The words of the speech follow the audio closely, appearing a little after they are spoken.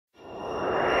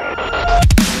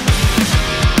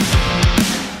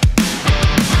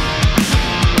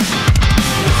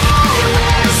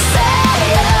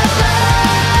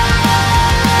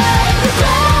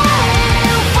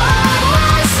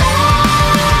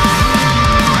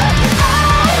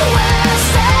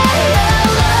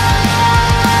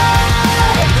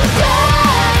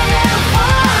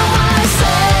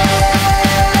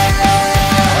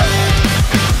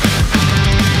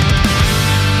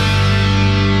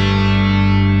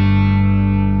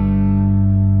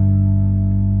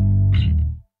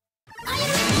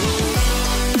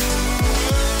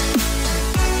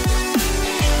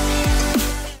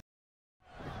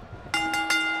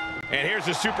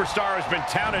years, the superstar has been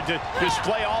touted to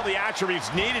display all the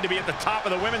attributes needed to be at the top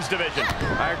of the women's division.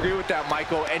 I agree with that,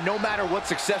 Michael, and no matter what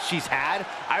success she's had,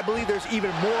 I believe there's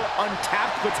even more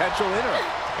untapped potential in her.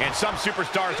 And some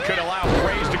superstars could allow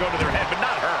praise to go to their head, but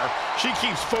not her. She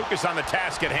keeps focused on the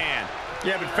task at hand.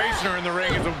 Yeah, but facing her in the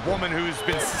ring is a woman who's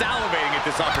been salivating at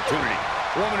this opportunity.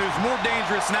 A woman who's more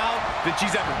dangerous now than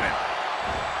she's ever been.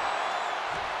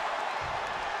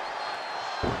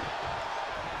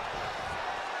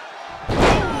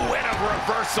 Oh, and a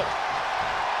reversal.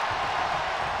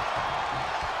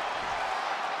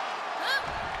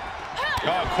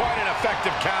 Oh, quite an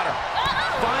effective counter.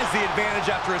 Finds the advantage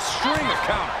after a string of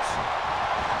counters.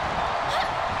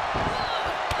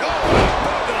 Oh,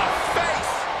 to the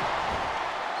face!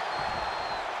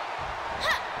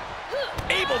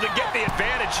 Able to get the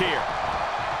advantage here.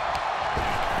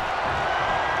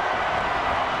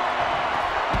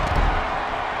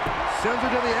 Sends her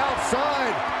to the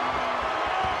outside.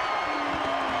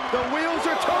 The wheels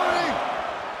are turning.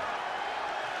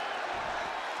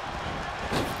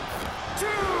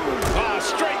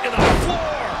 Straight to the floor.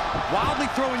 Wildly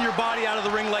throwing your body out of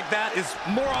the ring like that is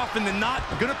more often than not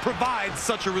going to provide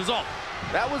such a result.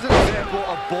 That was an example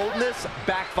of boldness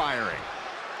backfiring.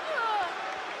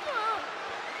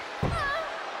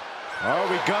 Are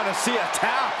we gonna see a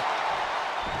tap?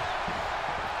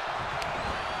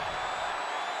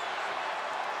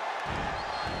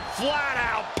 Flat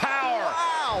out power.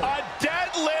 Wow. A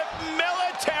deadlift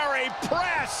military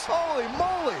press. Holy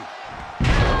moly.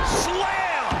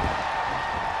 Slam.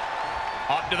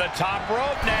 Up to the top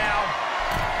rope now.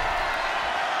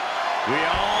 We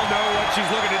all know what she's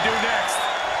looking to do next.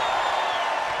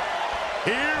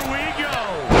 Here we go.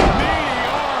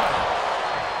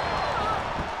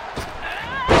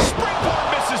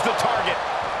 Springboard misses the target.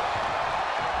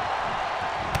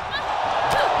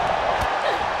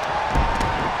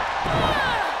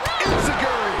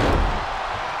 Enziguri.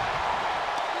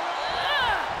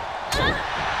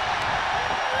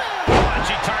 And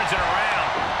she turns it around.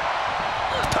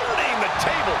 Turning the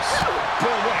tables.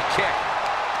 Boom, what a kick.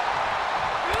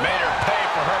 Made her pay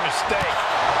for her mistake.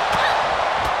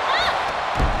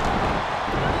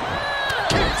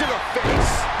 Kick to the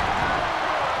face.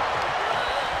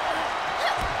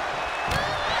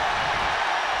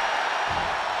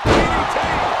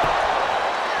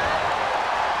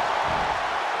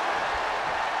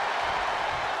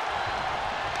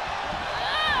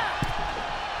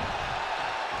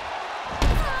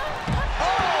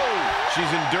 She's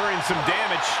enduring some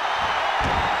damage.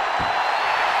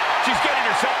 She's getting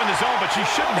herself in the zone, but she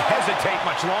shouldn't hesitate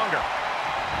much longer.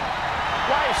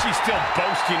 Why is she still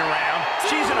boasting around?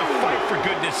 She's in a fight, for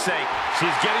goodness sake.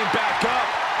 She's getting back up,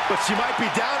 but she might be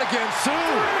down again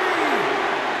soon.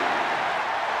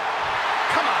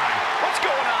 Come on, what's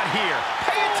going on here?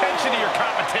 Pay attention to your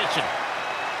competition.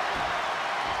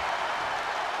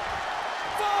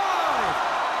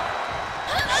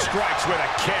 5. Strikes with a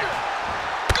kick.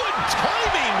 Good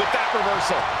timing with that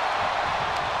reversal.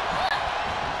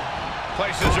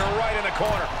 Places her right in the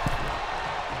corner.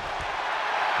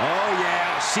 Oh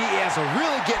yeah, she is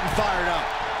really getting fired up.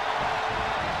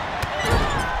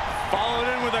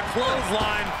 Followed in with a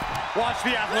clothesline. Watch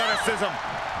the athleticism.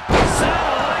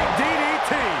 Satellite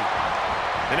DDT.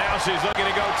 And now she's looking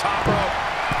to go top rope.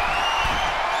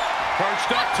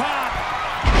 Perched up top.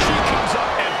 She comes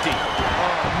up empty.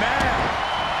 Oh, man.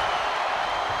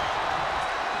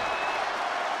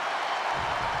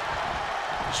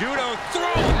 Judo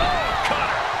throw. Oh,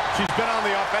 cutter. She's been on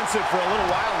the offensive for a little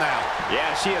while now.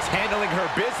 Yeah, she is handling her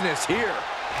business here.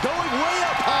 Going way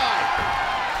up high.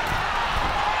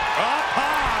 Up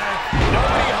high.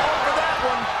 Nobody home for that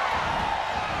one.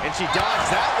 And she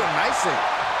dodged that one nicely.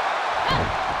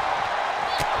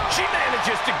 She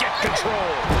manages to get control.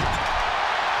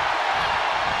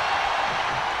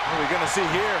 What are we gonna see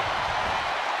here?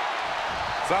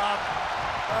 Stop.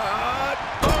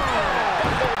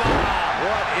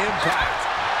 What impact.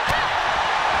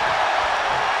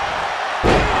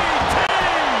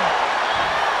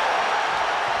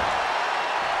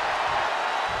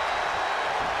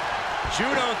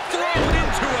 Judo thrown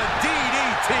into a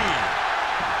DDT.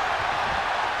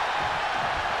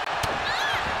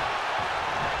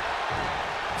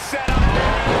 Set up.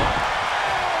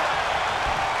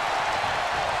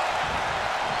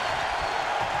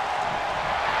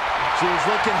 She's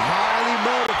looking highly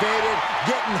motivated,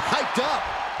 getting hyped up.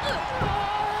 Oh,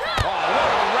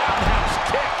 what a roundhouse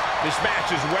kick. This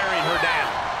match is wearing her down.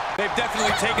 They've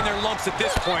definitely taken their lumps at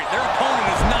this point. Their opponent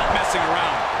is not messing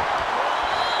around.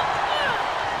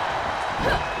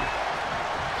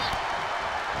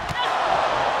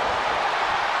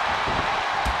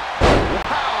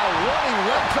 Wow, running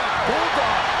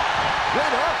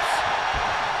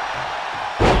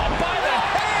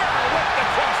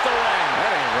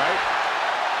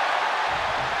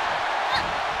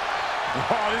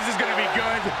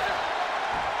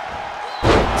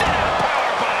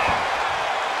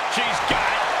She's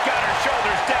got it. Got her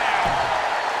shoulders down.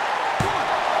 1,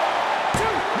 2.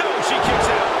 No, she kicks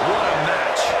out. What a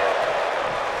match.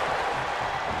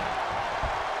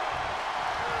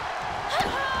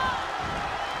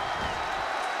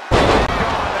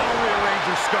 God, that'll rearrange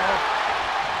your skull.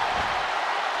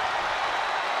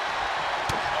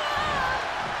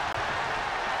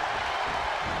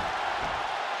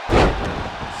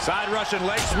 Side Russian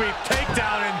leg sweep,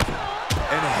 takedown,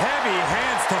 and heavy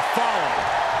hands to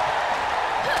follow.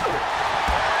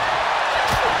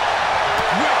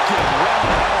 Wicked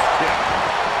roundhouse kick.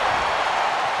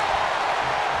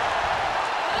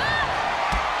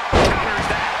 Counters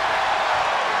that.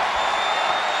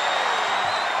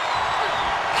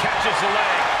 Catches the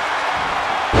leg.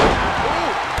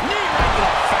 Ooh, knee right to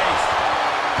the face.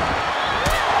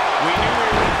 We knew we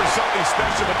were in for something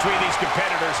special between these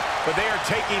competitors, but they are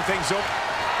taking things over.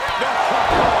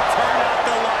 Turn out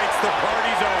the lights, the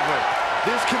party's over.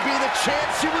 This could be the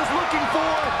chance she was looking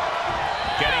for.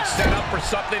 Getting set up for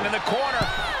something in the corner.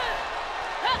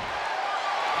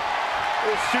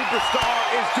 This superstar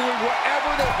is doing whatever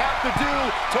they have to do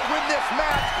to win this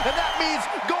match, and that means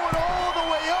going all the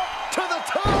way up to the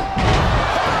top.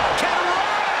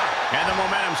 And the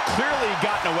momentum's clearly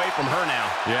gotten away from her now.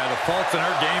 Yeah, the faults in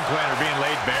her game plan are being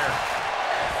laid bare.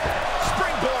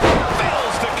 Springboard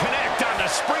fails to connect on the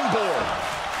springboard.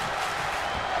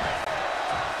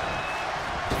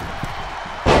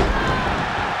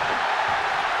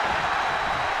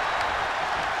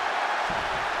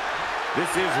 This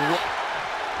is...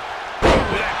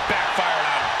 That backfired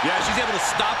on her. Yeah, she's able to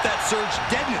stop that surge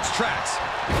dead in its tracks.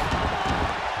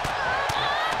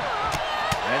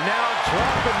 And now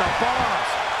dropping the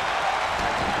bombs.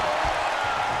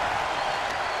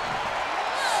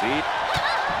 See?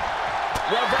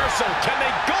 Reversal. Can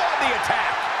they go on the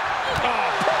attack? Oh,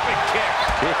 perfect kick.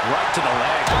 Kick right to the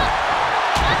leg.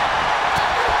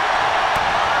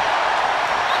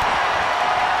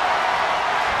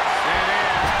 Set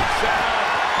in. Set up.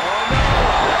 Oh no!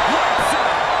 What's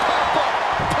up? Pop-up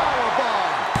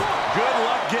powerbomb. Good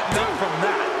luck getting up from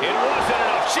that. It wasn't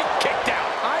enough. She kicked out.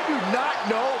 I do not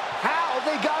know how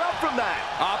they got up from that.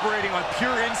 Operating on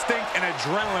pure instinct and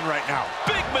adrenaline right now.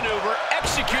 Big maneuver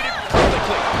executed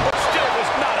perfectly, but still was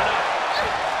not enough.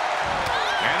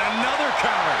 And another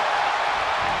counter.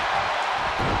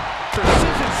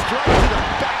 Precision strike to the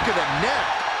back of the neck.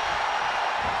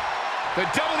 The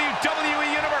WWE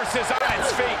Universe is on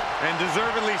its feet. And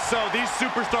deservedly so. These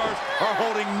superstars are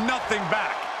holding nothing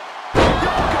back.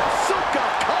 Yokosuka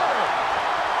cutter.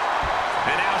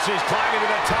 And now she's climbing to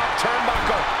the top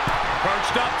turnbuckle.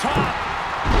 Perched up top.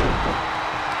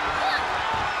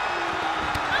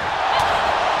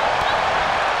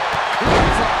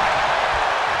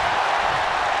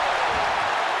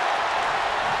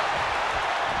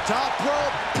 Top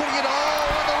rope, putting it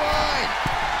all on the line.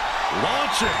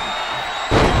 Launching.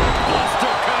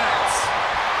 Buster connects.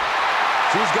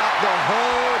 She's got the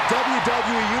whole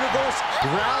WWE Universe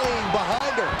rallying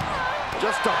behind her.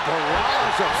 Just a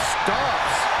barrage of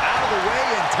stomps out of the way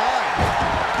in time.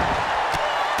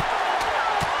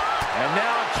 And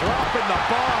now dropping the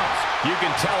bombs. You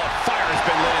can tell a fire has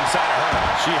been lit inside of her.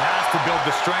 She has to build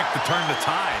the strength to turn the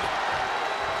tide.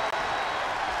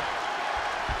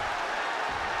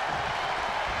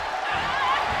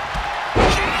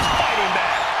 She's fighting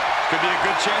back. Could be a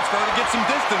good chance for her to get some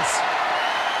distance.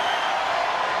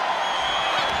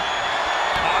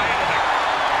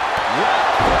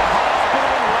 Left foot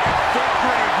hospital, right foot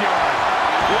graveyard.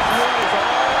 This one is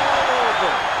all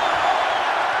over.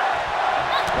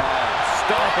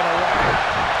 Stomping away.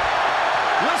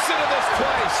 Listen to this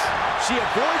place. She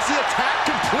avoids the attack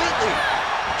completely.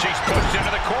 She's pushed into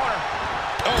the corner.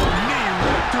 Oh, knee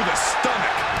right through the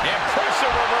stomach. Impressive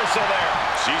reversal there.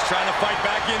 She's trying to fight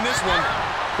back in this one.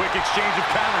 Quick exchange of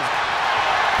counters.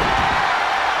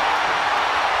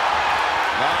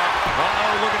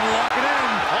 Looking to lock it in.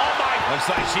 Oh, my. Looks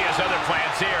like she has other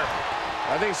plans here.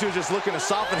 I think she was just looking to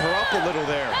soften her up a little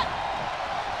there.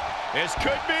 This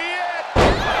could be it. Oh,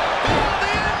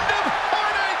 the end of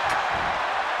heartache.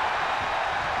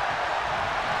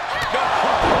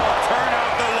 Turn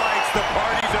out the lights. The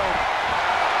party's over.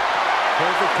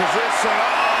 Perfect position.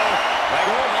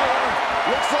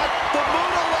 Looks like the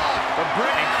Moonalock.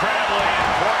 Incredibly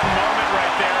important moment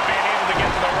right there, being able to get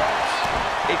to the ropes.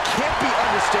 It can't be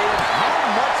understated how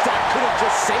much that could have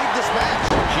just saved this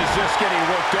match. She's just getting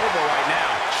worked over right now.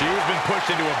 She's been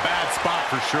pushed into a bad spot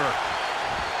for sure.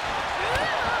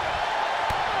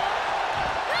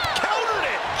 Countered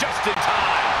it just in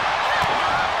time.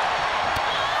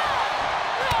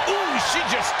 Ooh, she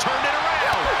just turned it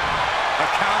around. A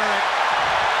counter